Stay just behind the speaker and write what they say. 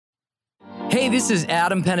Hey, this is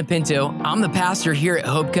Adam Penapinto. I'm the pastor here at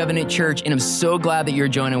Hope Covenant Church, and I'm so glad that you're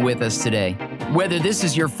joining with us today. Whether this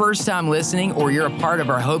is your first time listening or you're a part of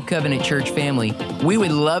our Hope Covenant Church family, we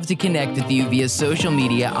would love to connect with you via social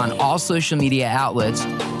media on all social media outlets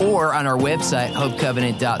or on our website,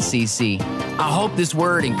 hopecovenant.cc. I hope this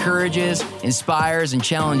word encourages, inspires, and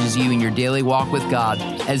challenges you in your daily walk with God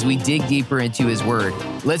as we dig deeper into His Word.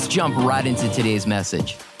 Let's jump right into today's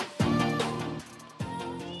message.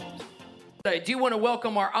 I do want to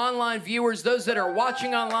welcome our online viewers, those that are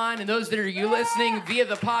watching online and those that are listening via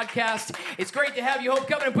the podcast. It's great to have you. Hope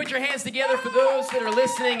Covenant, put your hands together for those that are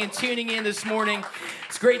listening and tuning in this morning.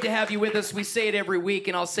 It's great to have you with us. We say it every week,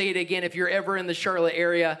 and I'll say it again. If you're ever in the Charlotte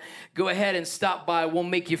area, go ahead and stop by. We'll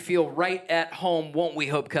make you feel right at home, won't we,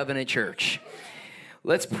 Hope Covenant Church?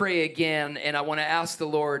 Let's pray again, and I want to ask the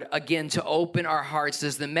Lord again to open our hearts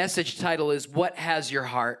as the message title is, What Has Your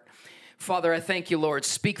Heart? Father, I thank you, Lord.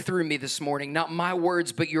 Speak through me this morning, not my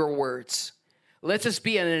words, but your words. Let this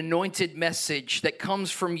be an anointed message that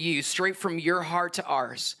comes from you, straight from your heart to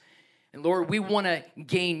ours. And Lord, we want to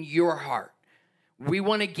gain your heart. We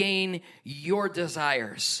want to gain your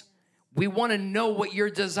desires. We want to know what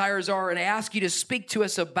your desires are, and I ask you to speak to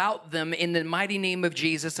us about them in the mighty name of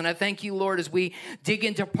Jesus. And I thank you, Lord, as we dig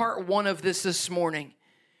into part one of this morning,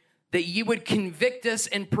 that you would convict us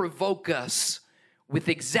and provoke us with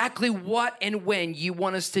exactly what and when you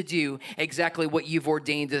want us to do, exactly what you've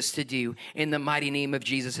ordained us to do. In the mighty name of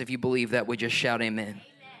Jesus, if you believe that, we just shout amen.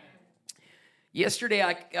 Yesterday,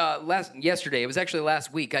 it was actually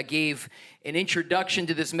last week, I gave an introduction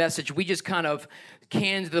to this message. We just kind of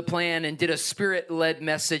canned the plan and did a spirit-led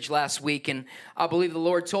message last week, and I believe the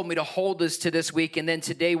Lord told me to hold us to this week, and then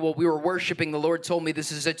today while we were worshiping, the Lord told me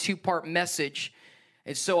this is a two-part message.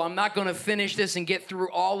 And so I'm not going to finish this and get through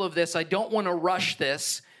all of this. I don't want to rush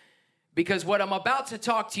this because what I'm about to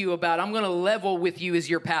talk to you about, I'm going to level with you as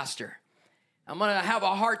your pastor. I'm going to have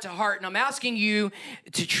a heart-to-heart, and I'm asking you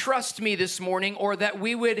to trust me this morning, or that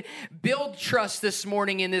we would build trust this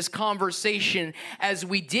morning in this conversation as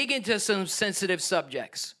we dig into some sensitive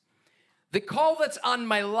subjects. The call that's on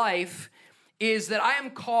my life is that I am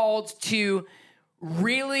called to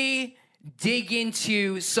really dig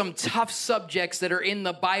into some tough subjects that are in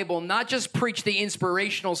the Bible, not just preach the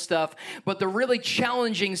inspirational stuff, but the really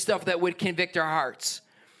challenging stuff that would convict our hearts.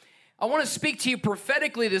 I want to speak to you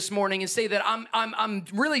prophetically this morning and say that I'm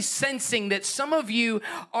really sensing that some of you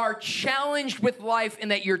are challenged with life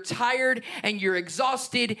and that you're tired and you're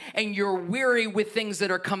exhausted and you're weary with things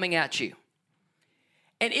that are coming at you.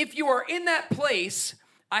 And if you are in that place,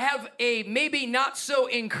 I have a maybe not so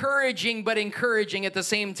encouraging, but encouraging at the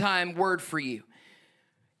same time word for you.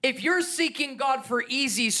 If you're seeking God for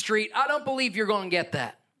easy street, I don't believe you're going to get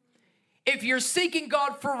that. If you're seeking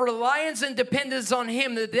God for reliance and dependence on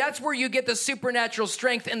Him, that's where you get the supernatural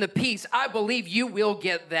strength and the peace. I believe you will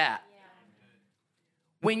get that.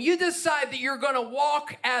 When you decide that you're going to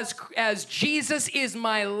walk as Jesus is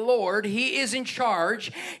my Lord, He is in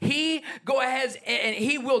charge, He go ahead and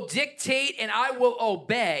He will dictate and I will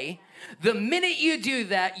obey. The minute you do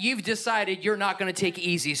that, you've decided you're not going to take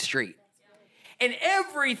easy street. And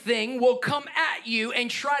everything will come at you and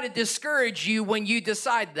try to discourage you when you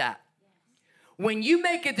decide that. When you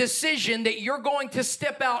make a decision that you're going to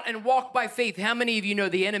step out and walk by faith, how many of you know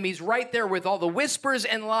the enemy's right there with all the whispers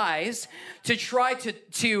and lies to try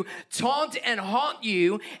to taunt and haunt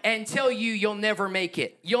you and tell you you'll never make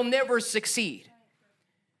it, you'll never succeed?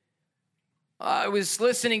 I was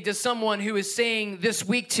listening to someone who was saying this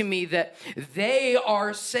week to me that they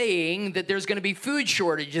are saying that there's going to be food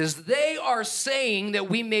shortages. They are saying that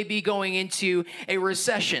we may be going into a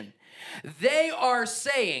recession. They are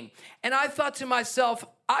saying, and I thought to myself,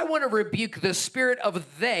 I want to rebuke the spirit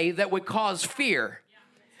of they that would cause fear.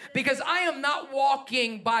 Because I am not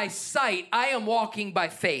walking by sight, I am walking by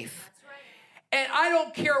faith. And I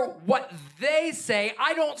don't care what they say,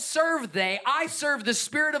 I don't serve they, I serve the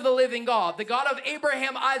Spirit of the living God, the God of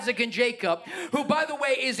Abraham, Isaac, and Jacob, who, by the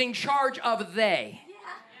way, is in charge of they.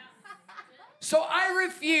 So I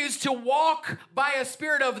refuse to walk by a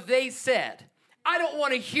spirit of they said. I don't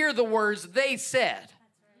want to hear the words they said,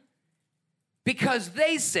 because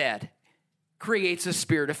they said creates a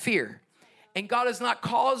spirit of fear. And God has not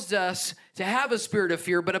caused us to have a spirit of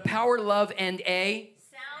fear, but a power, love, and a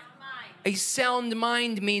sound mind. A sound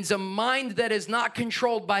mind means a mind that is not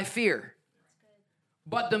controlled by fear.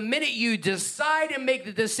 But the minute you decide and make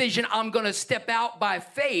the decision, I'm going to step out by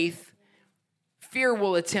faith, fear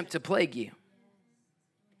will attempt to plague you.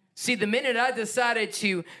 See, the minute I decided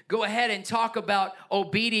to go ahead and talk about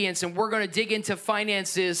obedience, and we're going to dig into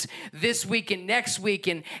finances this week and next week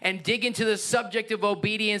and dig into the subject of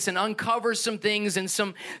obedience and uncover some things and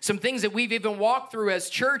some things that we've even walked through as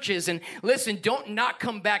churches. And listen, don't not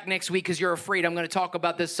come back next week because you're afraid I'm going to talk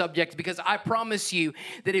about this subject, because I promise you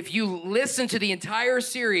that if you listen to the entire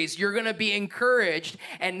series, you're going to be encouraged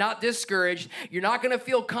and not discouraged. You're not going to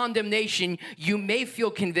feel condemnation. You may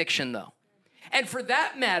feel conviction, though. And for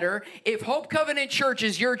that matter, if Hope Covenant Church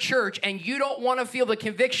is your church and you don't want to feel the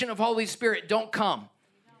conviction of Holy Spirit, don't come.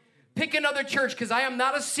 Pick another church, because I am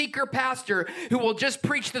not a seeker pastor who will just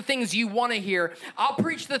preach the things you want to hear. I'll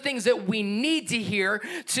preach the things that we need to hear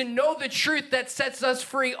to know the truth that sets us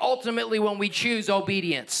free ultimately when we choose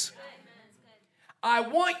obedience. I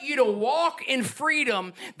want you to walk in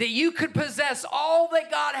freedom that you could possess all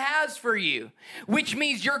that God has for you, which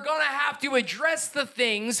means you're going to have to address the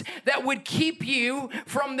things that would keep you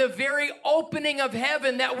from the very opening of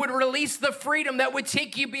heaven, that would release the freedom that would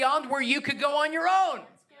take you beyond where you could go on your own.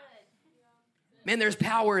 Man, there's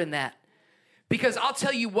power in that. Because I'll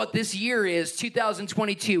tell you what this year is,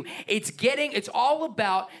 2022. It's all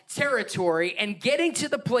about territory and getting to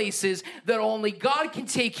the places that only God can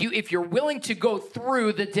take you if you're willing to go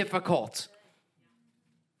through the difficult.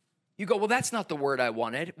 You go, well, that's not the word I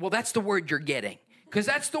wanted. Well, that's the word you're getting, because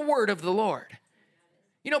that's the word of the Lord.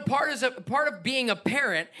 You know, part of being a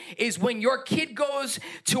parent is when your kid goes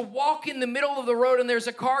to walk in the middle of the road and there's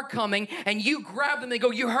a car coming and you grab them and they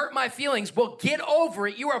go, you hurt my feelings. Well, get over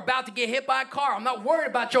it. You are about to get hit by a car. I'm not worried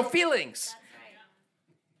about your feelings.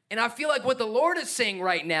 And I feel like what the Lord is saying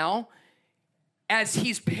right now, as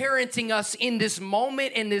he's parenting us in this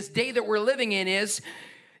moment and this day that we're living in, is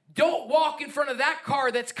don't walk in front of that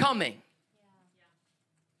car that's coming.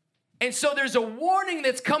 And so there's a warning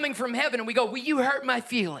that's coming from heaven, and we go, well, you hurt my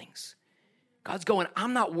feelings. God's going,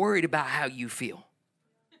 I'm not worried about how you feel.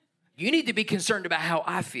 You need to be concerned about how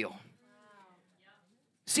I feel.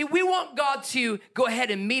 See, we want God to go ahead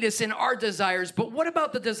and meet us in our desires, but what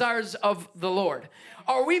about the desires of the Lord?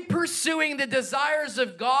 Are we pursuing the desires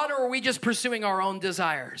of God, or are we just pursuing our own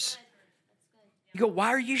desires? You go, why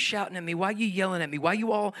are you shouting at me? Why are you yelling at me? Why are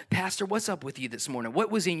you all, Pastor, what's up with you this morning? What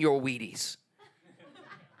was in your Wheaties?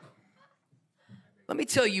 Let me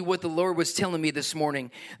tell you what the Lord was telling me this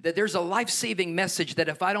morning, that there's a life-saving message that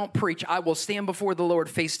if I don't preach, I will stand before the Lord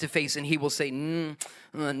face to face and he will say, nah,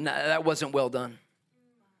 that wasn't well done.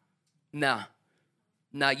 Nah,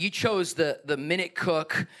 you chose the Minute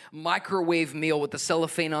Cook microwave meal with the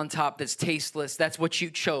cellophane on top that's tasteless. That's what you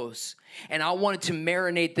chose. And I wanted to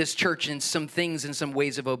marinate this church in some things and some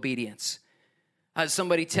ways of obedience.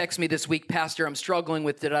 Somebody texted me this week, Pastor, I'm struggling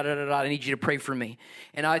with da-da-da-da-da. I need you to pray for me.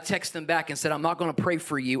 And I text them back and said, I'm not going to pray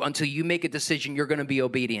for you until you make a decision you're going to be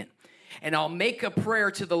obedient. And I'll make a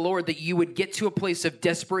prayer to the Lord that you would get to a place of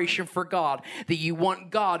desperation for God, that you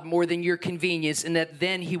want God more than your convenience, and that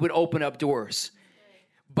then he would open up doors.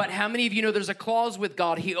 But how many of you know there's a clause with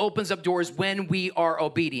God? He opens up doors when we are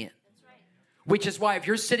obedient. Which is why if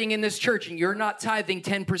you're sitting in this church and you're not tithing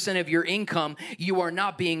 10% of your income, you are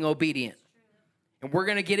not being obedient. And we're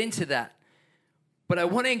going to get into that. But I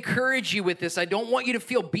want to encourage you with this. I don't want you to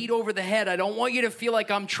feel beat over the head. I don't want you to feel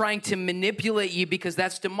like I'm trying to manipulate you, because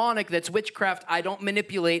that's demonic. That's witchcraft. I don't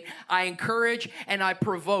manipulate. I encourage and I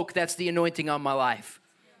provoke. That's the anointing on my life.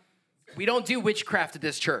 We don't do witchcraft at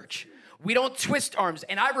this church. We don't twist arms.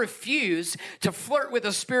 And I refuse to flirt with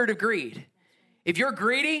a spirit of greed. If you're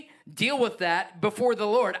greedy, deal with that before the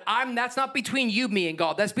Lord. That's not between you, me, and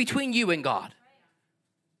God. That's between you and God.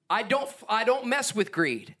 I don't mess with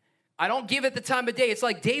greed. I don't give it the time of day. It's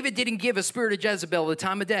like David didn't give a spirit of Jezebel the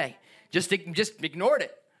time of day. Just ignored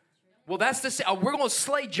it. Well, we're going to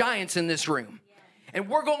slay giants in this room. And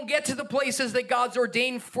we're going to get to the places that God's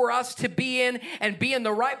ordained for us to be in, and be in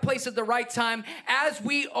the right place at the right time as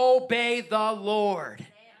we obey the Lord.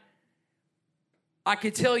 I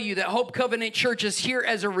can tell you that Hope Covenant Church is here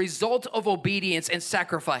as a result of obedience and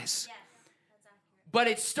sacrifice. But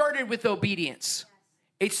it started with obedience.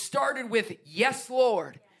 It started with, yes,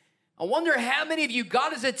 Lord. I wonder how many of you,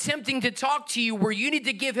 God is attempting to talk to you where you need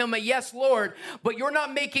to give him a yes, Lord, but you're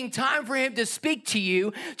not making time for him to speak to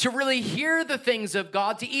you, to really hear the things of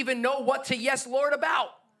God, to even know what to yes, Lord about.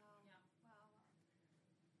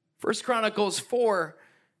 1 Chronicles 4,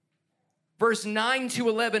 verse 9 to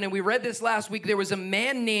 11, and we read this last week. There was a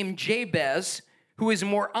man named Jabez who is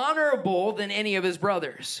more honorable than any of his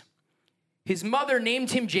brothers. His mother named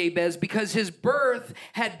him Jabez because his birth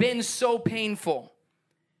had been so painful.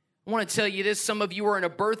 I want to tell you this. Some of you are in a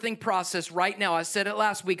birthing process right now. I said it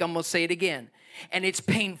last week. I'm going to say it again. And it's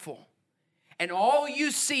painful. And all you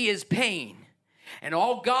see is pain. And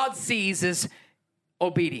all God sees is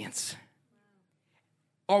obedience.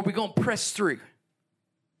 Are we going to press through?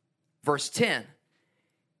 Verse 10.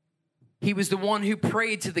 He was the one who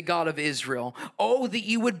prayed to the God of Israel. Oh, that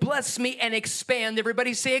you would bless me and expand.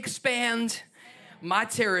 Everybody say expand my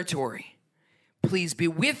territory. Please be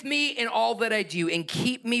with me in all that I do and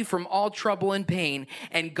keep me from all trouble and pain.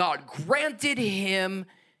 And God granted him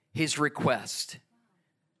his request.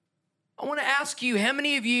 I want to ask you, how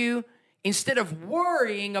many of you, instead of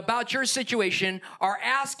worrying about your situation, are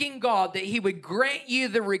asking God that he would grant you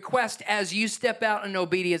the request as you step out in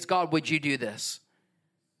obedience? God, would you do this?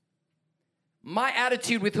 My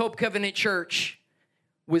attitude with Hope Covenant Church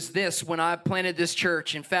was this when I planted this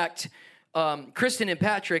church. In fact, Kristen and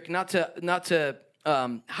Patrick, not to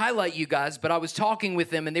highlight you guys, but I was talking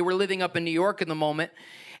with them, and they were living up in New York in the moment,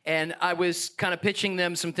 and I was kind of pitching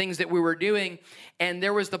them some things that we were doing, and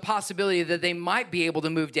there was the possibility that they might be able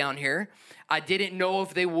to move down here. I didn't know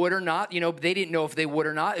if they would or not. They didn't know if they would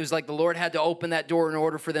or not. It was like the Lord had to open that door in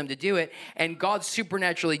order for them to do it. And God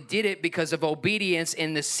supernaturally did it because of obedience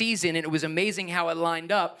in the season. And it was amazing how it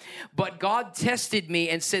lined up. But God tested me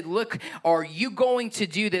and said, look, are you going to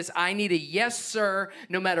do this? I need a yes, sir,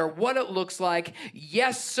 no matter what it looks like.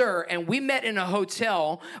 Yes, sir. And we met in a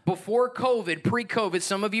hotel before COVID, pre-COVID.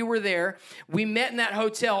 Some of you were there. We met in that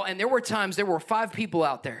hotel, and there were times there were 5 people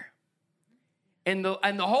out there. And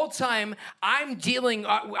the whole time I'm dealing,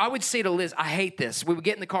 I would say to Liz, I hate this. We would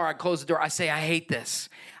get in the car, I'd close the door. I say, I hate this.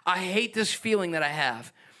 I hate this feeling that I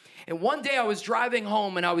have. And one day I was driving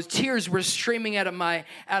home, and tears were streaming out of my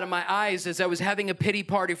eyes as I was having a pity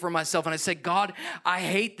party for myself. And I said, God, I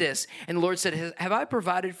hate this. And the Lord said, have I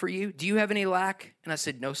provided for you? Do you have any lack? And I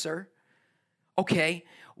said, no, sir. Okay,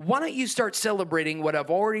 why don't you start celebrating what I've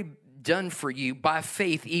already done for you by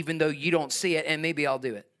faith, even though you don't see it, and maybe I'll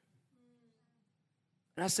do it.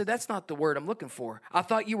 And I said, that's not the word I'm looking for. I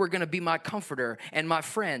thought you were going to be my comforter and my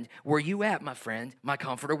friend. Where you at, my friend, my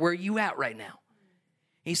comforter? Where are you at right now?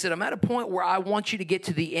 He said, I'm at a point where I want you to get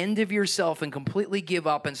to the end of yourself and completely give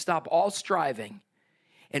up and stop all striving.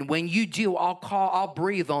 And when you do, I'll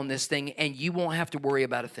breathe on this thing, and you won't have to worry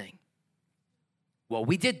about a thing. Well,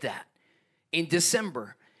 we did that in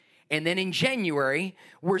December. And then in January,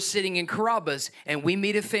 we're sitting in Carrabba's, and we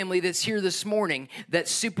meet a family that's here this morning that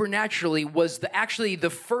supernaturally was actually the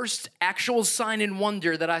first actual sign and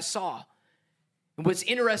wonder that I saw. And what's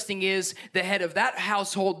interesting is the head of that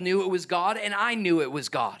household knew it was God, and I knew it was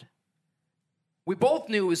God. We both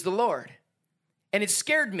knew it was the Lord. And it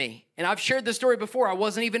scared me. And I've shared the story before. I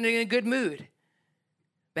wasn't even in a good mood.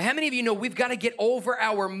 But how many of you know we've got to get over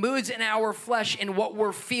our moods and our flesh and what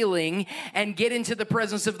we're feeling and get into the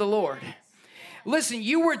presence of the Lord? Listen,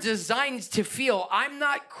 you were designed to feel. I'm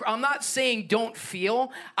not saying don't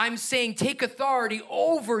feel. I'm saying take authority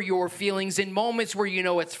over your feelings in moments where you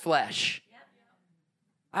know it's flesh.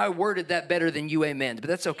 I worded that better than you amen, but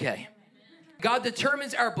that's okay. God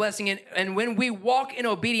determines our blessing, and when we walk in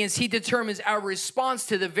obedience, he determines our response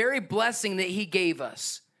to the very blessing that he gave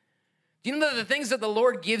us. Do you know that the things that the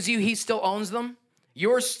Lord gives you, he still owns them?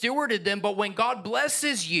 You're stewarded them, but when God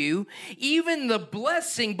blesses you, even the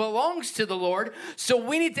blessing belongs to the Lord. So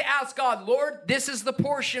we need to ask God, Lord, this is the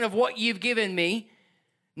portion of what you've given me.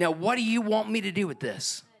 Now, what do you want me to do with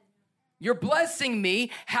this? You're blessing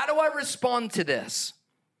me. How do I respond to this?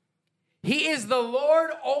 He is the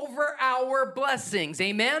Lord over our blessings.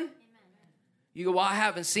 Amen? You go, well, I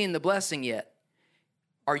haven't seen the blessing yet.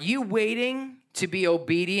 Are you waiting to be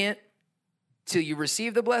obedient till you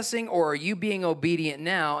receive the blessing, or are you being obedient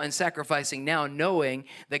now and sacrificing now, knowing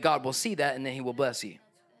that God will see that and then he will bless you?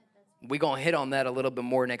 We're going to hit on that a little bit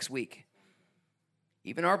more next week.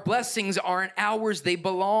 Even our blessings aren't ours. They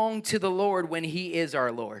belong to the Lord when he is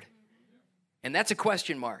our Lord. And that's a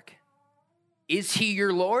question mark. Is he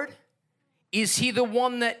your Lord? Is he the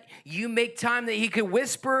one that you make time that he could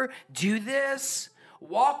whisper, do this,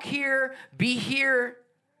 walk here, be here?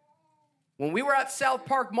 When we were at South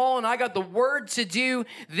Park Mall and I got the word to do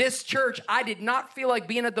this church, I did not feel like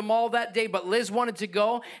being at the mall that day, but Liz wanted to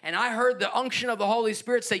go, and I heard the unction of the Holy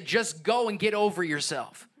Spirit say, just go and get over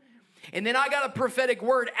yourself. And then I got a prophetic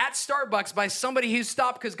word at Starbucks by somebody who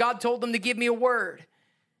stopped because God told them to give me a word.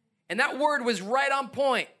 And that word was right on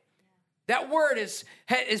point. That word is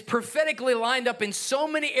prophetically lined up in so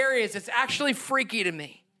many areas, it's actually freaky to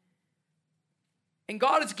me. And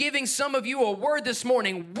God is giving some of you a word this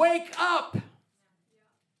morning. Wake up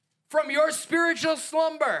from your spiritual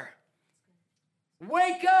slumber.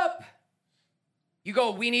 Wake up. You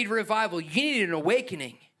go, we need revival. You need an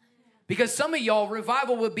awakening. Because some of y'all,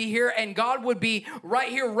 revival would be here and God would be right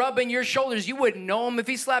here rubbing your shoulders. You wouldn't know him if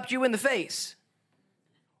he slapped you in the face.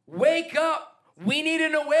 Wake up. We need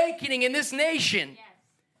an awakening in this nation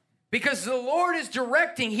because the Lord is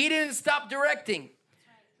directing. He didn't stop directing.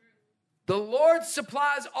 The Lord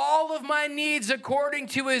supplies all of my needs according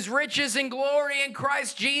to his riches and glory in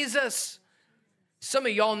Christ Jesus. Some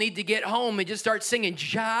of y'all need to get home and just start singing,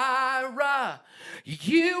 Jireh,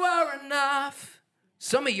 you are enough.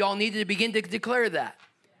 Some of y'all need to begin to declare that.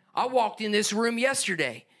 I walked in this room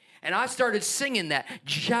yesterday and I started singing that,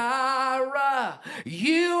 Jireh,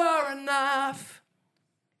 you are enough.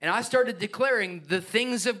 And I started declaring the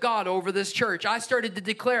things of God over this church. I started to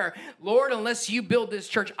declare, Lord, unless you build this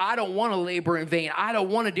church, I don't want to labor in vain. I don't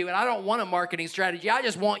want to do it. I don't want a marketing strategy. I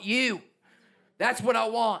just want you. That's what I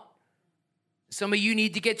want. Some of you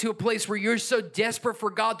need to get to a place where you're so desperate for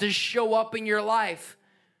God to show up in your life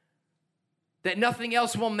that nothing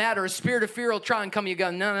else will matter. A spirit of fear will try and come. You go,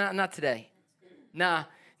 no, not today. Nah,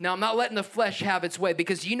 I'm not letting the flesh have its way,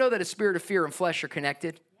 because you know that a spirit of fear and flesh are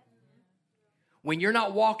connected. When you're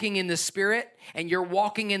not walking in the spirit and you're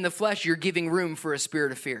walking in the flesh, you're giving room for a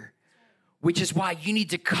spirit of fear, which is why you need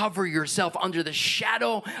to cover yourself under the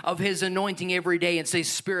shadow of his anointing every day and say,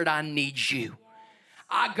 Spirit, I need you.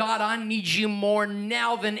 God, I need you more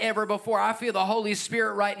now than ever before. I feel the Holy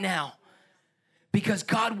Spirit right now because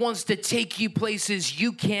God wants to take you places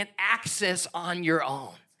you can't access on your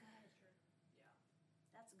own.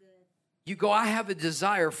 That's good. You go, I have a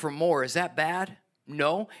desire for more. Is that bad?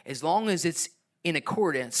 No, as long as it's in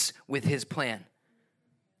accordance with his plan.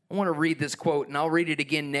 I want to read this quote, and I'll read it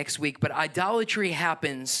again next week, but idolatry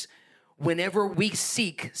happens whenever we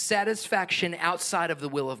seek satisfaction outside of the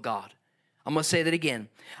will of God. I'm going to say that again.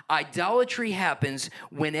 Idolatry happens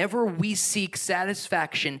whenever we seek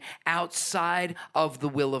satisfaction outside of the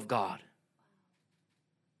will of God.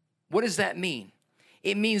 What does that mean?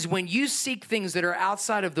 It means when you seek things that are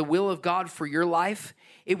outside of the will of God for your life,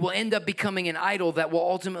 it will end up becoming an idol that will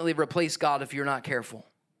ultimately replace God if you're not careful.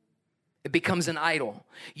 It becomes an idol.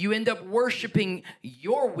 You end up worshiping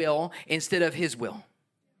your will instead of his will.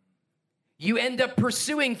 You end up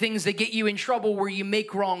pursuing things that get you in trouble where you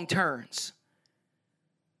make wrong turns.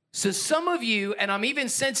 So some of you, and I'm even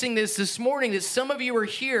sensing this morning, that some of you are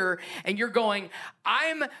here and you're going,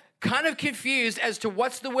 I'm kind of confused as to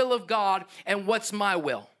what's the will of God and what's my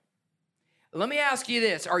will. Let me ask you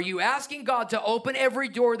this. Are you asking God to open every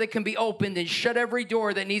door that can be opened and shut every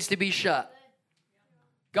door that needs to be shut?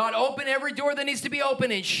 God, open every door that needs to be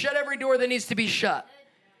opened and shut every door that needs to be shut.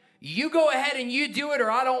 You go ahead and you do it, or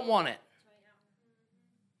I don't want it.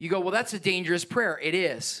 You go, well, that's a dangerous prayer. It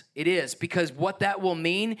is. It is. Because what that will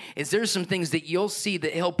mean is there's some things that you'll see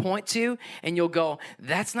that he'll point to, and you'll go,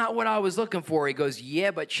 that's not what I was looking for. He goes, yeah,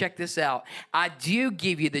 but check this out. I do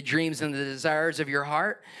give you the dreams and the desires of your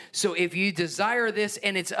heart. So if you desire this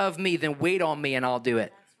and it's of me, then wait on me and I'll do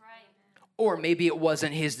it. Or maybe it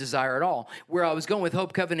wasn't his desire at all. Where I was going with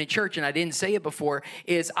Hope Covenant Church, and I didn't say it before,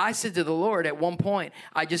 is I said to the Lord at one point,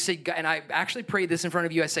 I just said, and I actually prayed this in front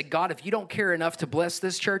of you. I said, God, if you don't care enough to bless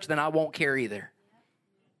this church, then I won't care either.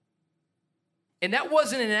 And that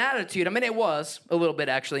wasn't an attitude. I mean, it was a little bit,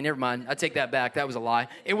 actually. Never mind. I take that back. That was a lie.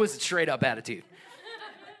 It was a straight up attitude.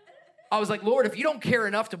 I was like, Lord, if you don't care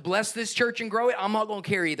enough to bless this church and grow it, I'm not going to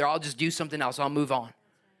care either. I'll just do something else. I'll move on.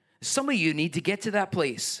 Some of you need to get to that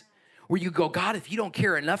place where you go, God, if you don't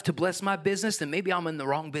care enough to bless my business, then maybe I'm in the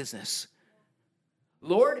wrong business.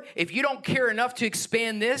 Lord, if you don't care enough to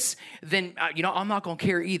expand this, then, I'm not going to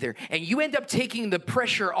care either. And you end up taking the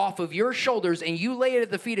pressure off of your shoulders and you lay it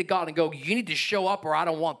at the feet of God and go, you need to show up or I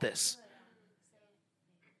don't want this.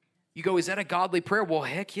 You go, is that a godly prayer? Well,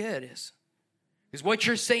 heck yeah, it is. Because what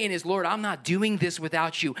you're saying is, Lord, I'm not doing this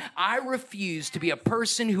without you. I refuse to be a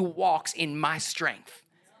person who walks in my strength.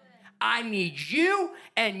 I need you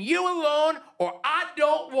and you alone, or I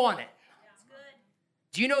don't want it. That's good.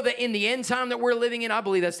 Do you know that in the end time that we're living in, I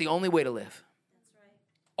believe that's the only way to live. That's right.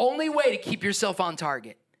 Only way to keep yourself on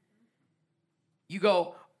target. You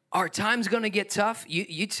go, are times going to get tough?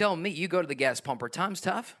 You tell me, you go to the gas pump, are times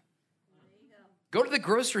tough? Go to the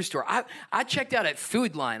grocery store. I checked out at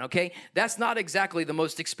Food Line, okay? That's not exactly the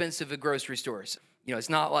most expensive of grocery stores. It's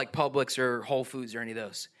not like Publix or Whole Foods or any of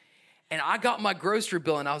those. And I got my grocery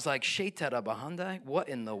bill, and I was like, Shaitara Bahundai, what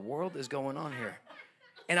in the world is going on here?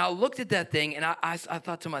 And I looked at that thing, and I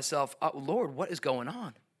thought to myself, Lord, what is going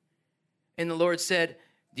on? And the Lord said,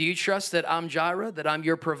 do you trust that I'm Jireh, that I'm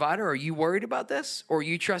your provider? Are you worried about this, or are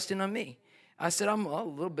you trusting on me? I said, I'm a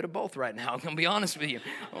little bit of both right now. I'm going to be honest with you.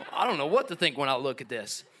 I don't know what to think when I look at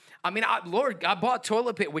this. I mean, Lord, I bought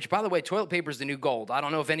toilet paper, which, by the way, toilet paper is the new gold. I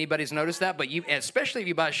don't know if anybody's noticed that, but especially if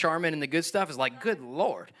you buy Charmin and the good stuff, it's like, good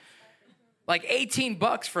Lord. Like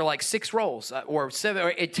 $18 for like 6 rolls or 7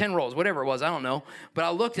 or 10 rolls, whatever it was. I don't know. But I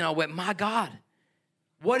looked and I went, my God,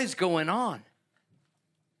 What is going on?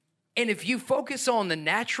 And if you focus on the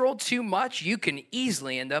natural too much, you can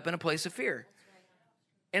easily end up in a place of fear.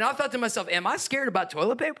 And I thought to myself, am I scared about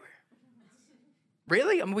toilet paper?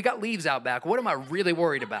 Really? I mean, we got leaves out back. What am I really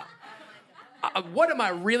worried about? What am I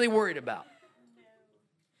really worried about?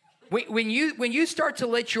 When you start to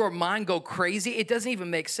let your mind go crazy, it doesn't even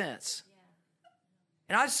make sense.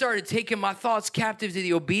 And I started taking my thoughts captive to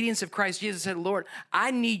the obedience of Christ Jesus. I said, Lord,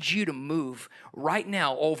 I need you to move right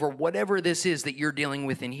now over whatever this is that you're dealing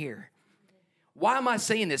with in here. Why am I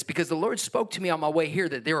saying this? Because the Lord spoke to me on my way here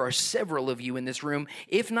that there are several of you in this room,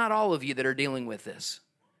 if not all of you, that are dealing with this.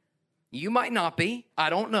 You might not be. I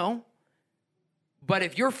don't know. But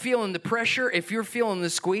if you're feeling the pressure, if you're feeling the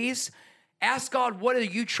squeeze, ask God, what are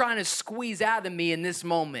you trying to squeeze out of me in this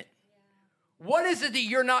moment? What is it that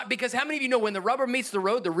you're not? Because how many of you know when the rubber meets the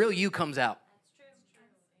road, the real you comes out?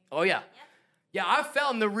 Oh, yeah. Yeah, I've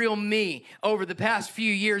found the real me over the past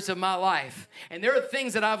few years of my life. And there are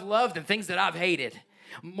things that I've loved and things that I've hated.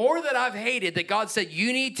 More that I've hated that God said,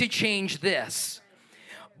 you need to change this.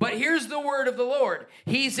 But here's the word of the Lord.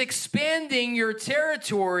 He's expanding your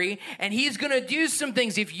territory, and he's going to do some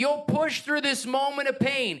things. If you'll push through this moment of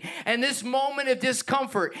pain and this moment of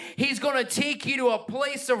discomfort, he's going to take you to a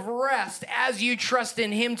place of rest as you trust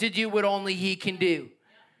in him to do what only he can do.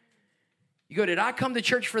 You go, did I come to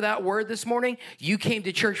church for that word this morning? You came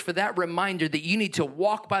to church for that reminder that you need to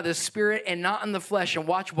walk by the Spirit and not in the flesh and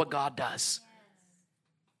watch what God does.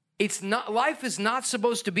 It's not, life is not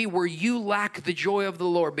supposed to be where you lack the joy of the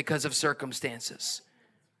Lord because of circumstances.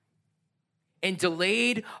 And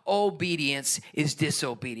delayed obedience is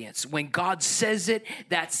disobedience. When God says it,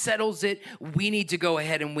 that settles it. We need to go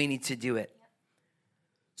ahead and we need to do it.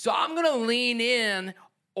 So I'm going to lean in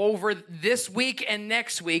over this week and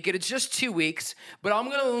next week, and it's just 2 weeks, but I'm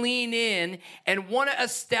going to lean in and want to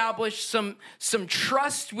establish some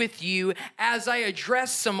trust with you as I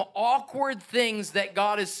address some awkward things that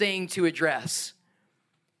God is saying to address.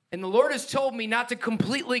 And the Lord has told me not to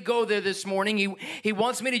completely go there this morning. He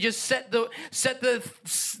wants me to just set the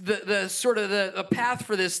sort of the path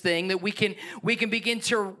for this thing that we can begin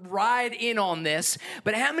to ride in on this.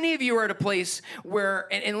 But how many of you are at a place where,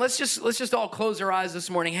 and let's just all close our eyes this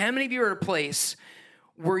morning. How many of you are at a place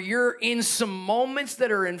where you're in some moments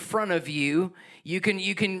that are in front of you? You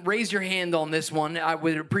can raise your hand on this one. I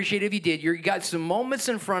would appreciate it if you did. You got some moments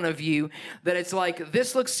in front of you that it's like,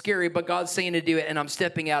 this looks scary, but God's saying to do it, and I'm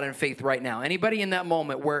stepping out in faith right now. Anybody in that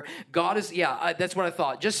moment where God is, that's what I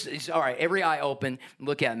thought. All right, every eye open,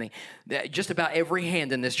 look at me. Just about every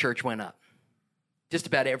hand in this church went up. Just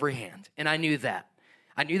about every hand. And I knew that.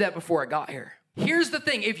 I knew that before I got here. Here's the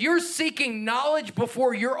thing. If you're seeking knowledge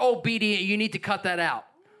before you're obedient, you need to cut that out.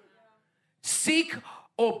 Seek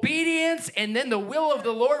obedience, and then the will of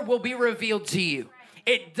the Lord will be revealed to you.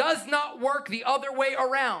 It does not work the other way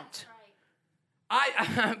around.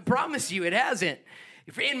 I promise you it hasn't.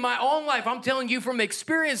 In my own life, I'm telling you from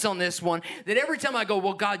experience on this one, that every time I go,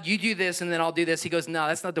 well, God, you do this, and then I'll do this. He goes, no,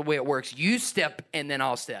 that's not the way it works. You step, and then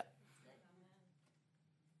I'll step.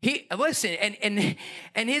 Listen,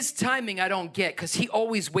 and his timing I don't get, because he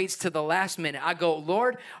always waits to the last minute. I go,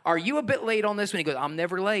 Lord, are you a bit late on this one? He goes, I'm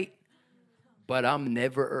never late. But I'm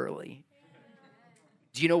never early.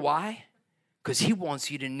 Do you know why? Because he wants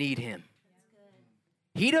you to need him.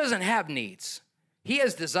 He doesn't have needs. He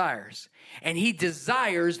has desires. And he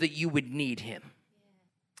desires that you would need him.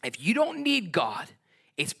 If you don't need God,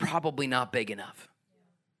 it's probably not big enough.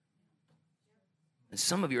 And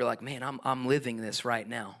some of you are like, man, I'm living this right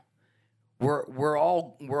now. We're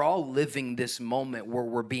all living this moment where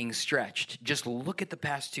we're being stretched. Just look at the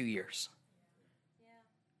past 2 years.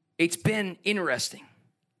 It's been interesting,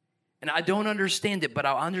 and I don't understand it, but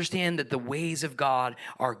I understand that the ways of God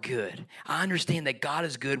are good. I understand that God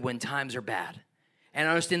is good when times are bad, and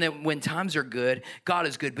I understand that when times are good, God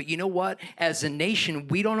is good. But you know what? As a nation,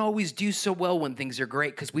 we don't always do so well when things are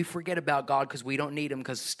great because we forget about God because we don't need him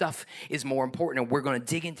because stuff is more important, and we're going to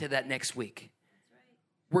dig into that next week.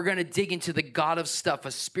 We're going to dig into the God of stuff,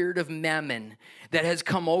 a spirit of mammon that has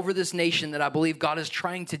come over this nation that I believe God is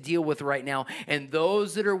trying to deal with right now. And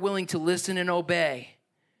those that are willing to listen and obey,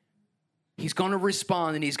 he's going to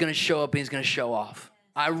respond and he's going to show up and he's going to show off.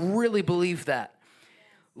 I really believe that.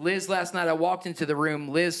 Liz, last night I walked into the room.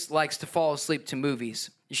 Liz likes to fall asleep to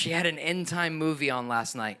movies. She had an end time movie on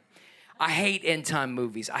last night. I hate end time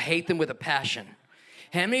movies. I hate them with a passion.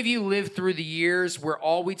 How many of you lived through the years where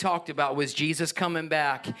all we talked about was Jesus coming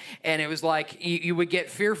back, and it was like you would get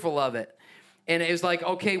fearful of it? And it was like,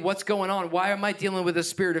 okay, what's going on? Why am I dealing with a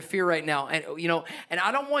spirit of fear right now? And, and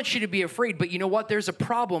I don't want you to be afraid, but you know what? There's a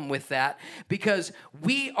problem with that because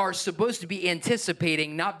we are supposed to be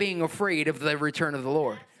anticipating, not being afraid of the return of the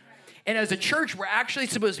Lord. And as a church, we're actually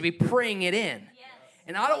supposed to be praying it in.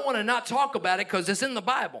 And I don't want to not talk about it because it's in the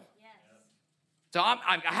Bible. So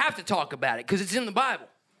I have to talk about it because it's in the Bible.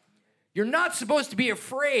 You're not supposed to be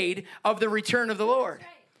afraid of the return of the Lord.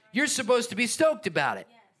 You're supposed to be stoked about it.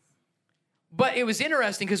 But it was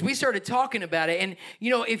interesting because we started talking about it. And,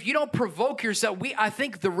 if you don't provoke yourself, I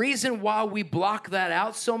think the reason why we block that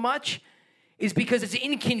out so much is because it's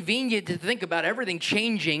inconvenient to think about everything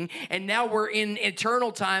changing. And now we're in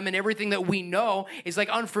eternal time and everything that we know is like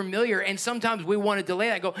unfamiliar. And sometimes we want to delay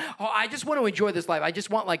that. I go, I just want to enjoy this life. I just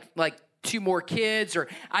want like 2 more kids, or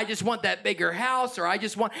I just want that bigger house, or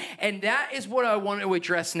and that is what I want to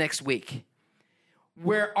address next week.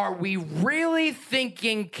 Where are we really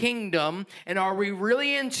thinking kingdom, and are we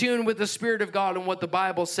really in tune with the Spirit of God and what the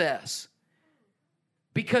Bible says?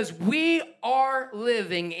 Because we are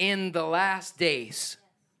living in the last days.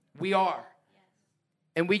 We are.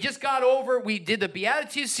 And we just we did the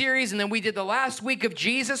Beatitudes series, and then we did the last week of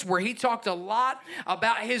Jesus where he talked a lot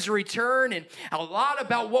about his return and a lot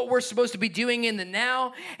about what we're supposed to be doing in the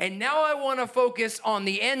now. And now I want to focus on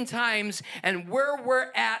the end times and where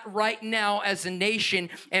we're at right now as a nation,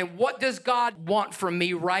 and what does God want from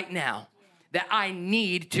me right now that I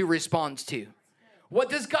need to respond to? What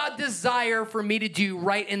does God desire for me to do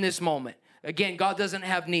right in this moment? Again, God doesn't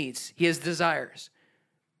have needs. He has desires.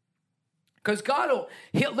 Because God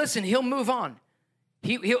he'll move on.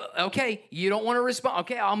 Okay, you don't want to respond.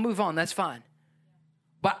 Okay, I'll move on. That's fine.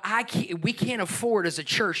 But we can't afford as a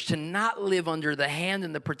church to not live under the hand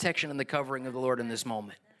and the protection and the covering of the Lord in this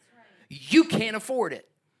moment. You can't afford it,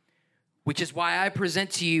 which is why I present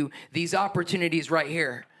to you these opportunities right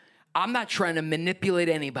here. I'm not trying to manipulate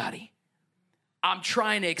anybody. I'm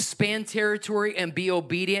trying to expand territory and be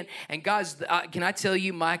obedient. And guys, can I tell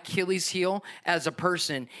you, my Achilles heel as a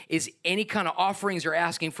person is any kind of offerings or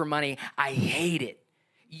asking for money. I hate it.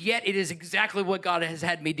 Yet it is exactly what God has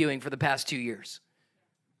had me doing for the past 2 years.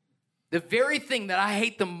 The very thing that I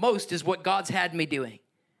hate the most is what God's had me doing.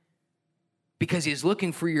 Because he's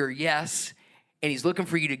looking for your yes, and he's looking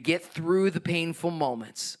for you to get through the painful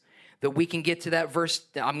moments. That we can get to that verse.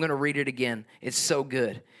 I'm going to read it again. It's so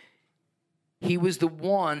good. He was the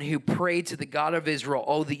one who prayed to the God of Israel,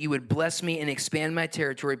 oh, that you would bless me and expand my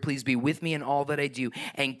territory. Please be with me in all that I do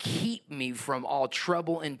and keep me from all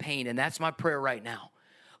trouble and pain. And that's my prayer right now.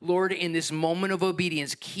 Lord, in this moment of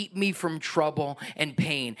obedience, keep me from trouble and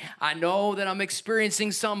pain. I know that I'm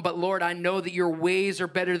experiencing some, but Lord, I know that your ways are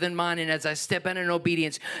better than mine. And as I step in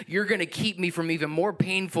obedience, you're going to keep me from even more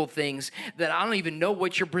painful things that I don't even know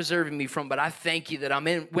what you're preserving me from. But I thank you that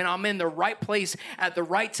when I'm in the right place at the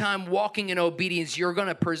right time, walking in obedience, you're going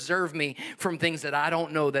to preserve me from things that I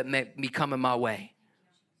don't know that may be coming my way.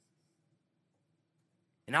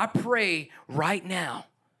 And I pray right now,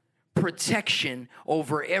 protection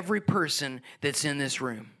over every person that's in this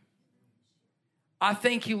room. I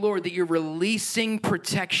thank you, Lord, that you're releasing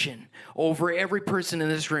protection over every person in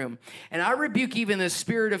this room. And I rebuke even the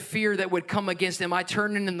spirit of fear that would come against, am I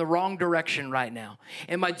turning in the wrong direction right now?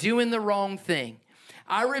 Am I doing the wrong thing?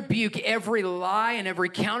 I rebuke every lie and every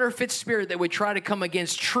counterfeit spirit that would try to come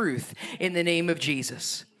against truth in the name of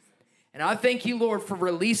Jesus. And I thank you, Lord, for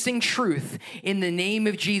releasing truth in the name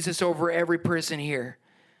of Jesus over every person here.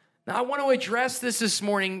 Now, I want to address this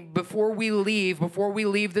morning before we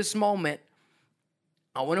leave this moment.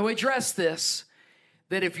 I want to address this,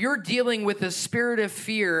 that if you're dealing with a spirit of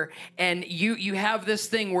fear and you have this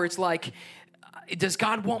thing where it's like, does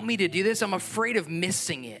God want me to do this? I'm afraid of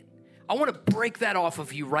missing it. I want to break that off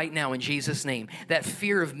of you right now in Jesus' name, that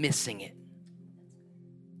fear of missing it.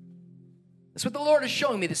 That's what the Lord is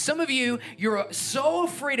showing me, that some of you, you're so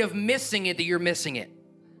afraid of missing it that you're missing it.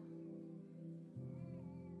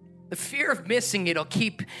 The fear of missing it will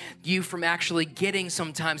keep you from actually getting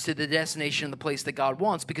sometimes to the destination and the place that God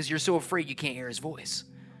wants because you're so afraid you can't hear his voice.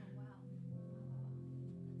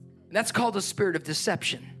 And that's called a spirit of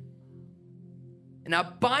deception. And I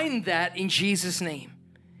bind that in Jesus' name.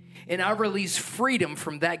 And I release freedom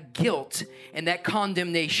from that guilt and that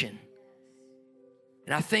condemnation.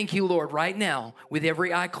 And I thank you, Lord, right now, with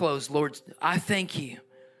every eye closed, Lord, I thank you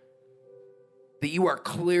that you are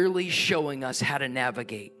clearly showing us how to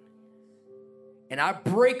navigate. And I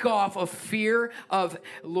break off a fear of,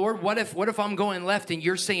 Lord, what if I'm going left and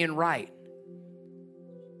you're saying right?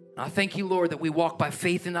 I thank you, Lord, that we walk by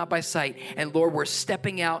faith and not by sight. And Lord, we're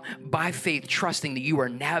stepping out by faith, trusting that you are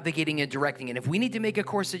navigating and directing. And if we need to make a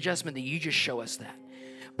course adjustment, that you just show us that.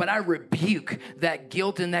 but I rebuke that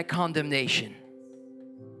guilt and that condemnation.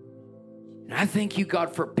 And I thank you,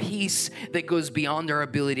 God, for peace that goes beyond our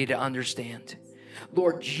ability to understand.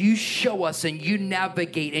 Lord, you show us and you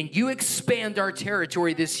navigate and you expand our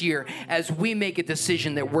territory this year as we make a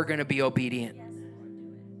decision that we're going to be obedient.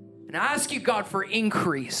 And I ask you, God, for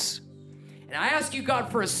increase. And I ask you,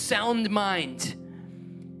 God, for a sound mind.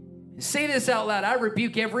 Say this out loud. I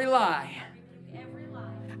rebuke every lie.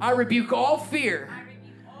 I rebuke all fear.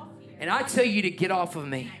 And I tell you to get off of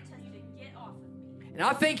me. And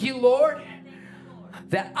I thank you, Lord,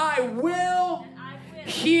 that I will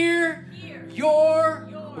hear your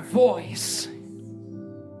voice.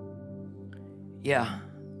 Yeah.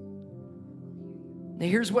 Now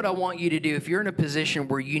here's what I want you to do. If you're in a position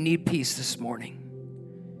where you need peace this morning,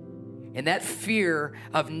 and that fear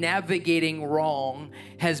of navigating wrong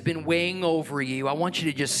has been weighing over you, I want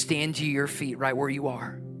you to just stand to your feet right where you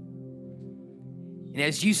are. And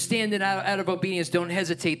as you stand out of obedience, don't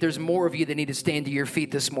hesitate. There's more of you that need to stand to your feet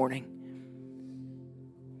this morning.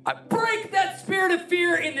 I break that spirit of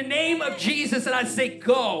fear in the name of Jesus, and I say,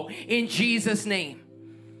 go in Jesus' name.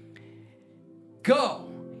 Go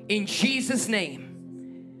in Jesus'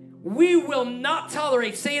 name. We will not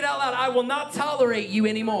tolerate, say it out loud, I will not tolerate you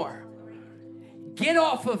anymore. Get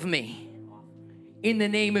off of me in the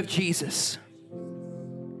name of Jesus.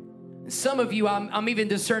 Some of you, I'm even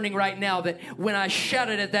discerning right now that when I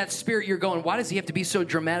shouted at that spirit, you're going, why does he have to be so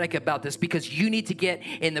dramatic about this? Because you need to get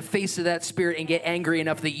in the face of that spirit and get angry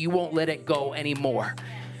enough that you won't let it go anymore.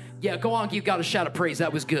 Yeah, go on, give God a shout of praise.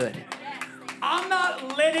 That was good. I'm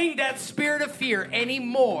not letting that spirit of fear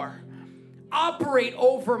anymore operate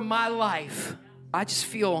over my life. I just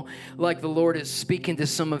feel like the Lord is speaking to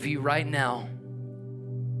some of you right now.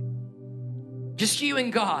 Just you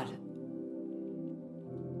and God.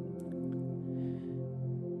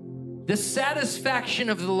 The satisfaction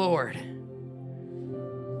of the Lord.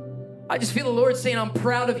 I just feel the Lord saying, I'm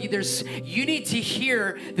proud of you. You need to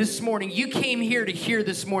hear this morning. You came here to hear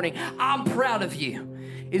this morning. I'm proud of you,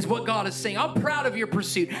 is what God is saying. I'm proud of your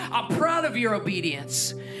pursuit. I'm proud of your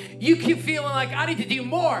obedience. You keep feeling like, I need to do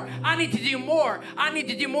more. I need to do more. I need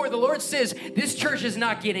to do more. The Lord says this church is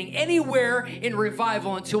not getting anywhere in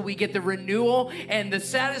revival until we get the renewal and the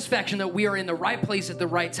satisfaction that we are in the right place at the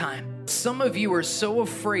right time. Some of you are so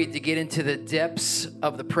afraid to get into the depths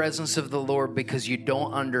of the presence of the Lord because you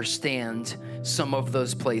don't understand some of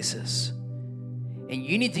those places. And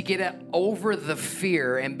you need to get over the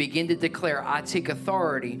fear and begin to declare, I take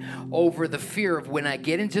authority over the fear of when I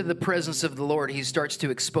get into the presence of the Lord, he starts to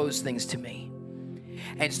expose things to me.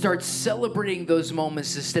 And start celebrating those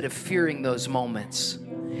moments instead of fearing those moments.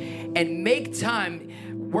 And make time.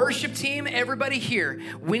 Worship team, everybody here,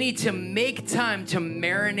 we need to make time to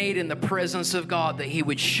marinate in the presence of God, that he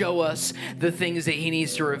would show us the things that he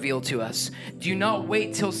needs to reveal to us. Do not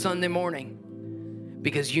wait till Sunday morning,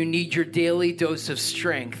 because you need your daily dose of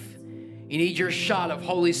strength. You need your shot of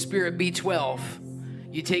Holy Spirit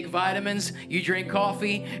B12. You take vitamins, you drink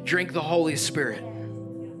coffee, drink the Holy Spirit.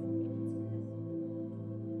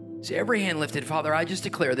 So every hand lifted, Father, I just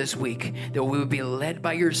declare this week that we would be led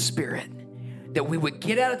by your Spirit. That we would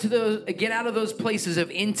get out of those places of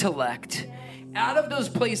intellect, out of those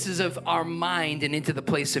places of our mind and into the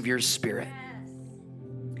place of your Spirit.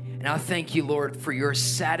 And I thank you, Lord, for your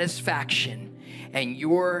satisfaction and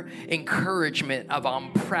your encouragement of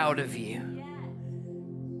I'm proud of you.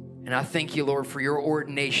 And I thank you, Lord, for your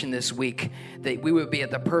ordination this week, that we would be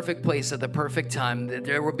at the perfect place at the perfect time, that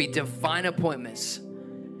there would be divine appointments,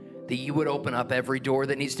 that you would open up every door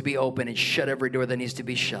that needs to be open and shut every door that needs to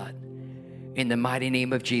be shut. In the mighty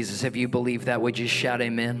name of Jesus, if you believe that, would you shout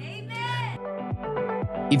amen?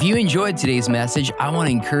 Amen. If you enjoyed today's message, I want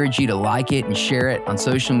to encourage you to like it and share it on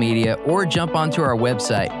social media, or jump onto our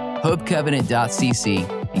website,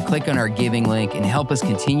 hopecovenant.cc, and click on our giving link and help us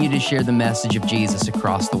continue to share the message of Jesus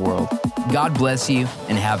across the world. God bless you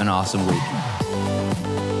and have an awesome week.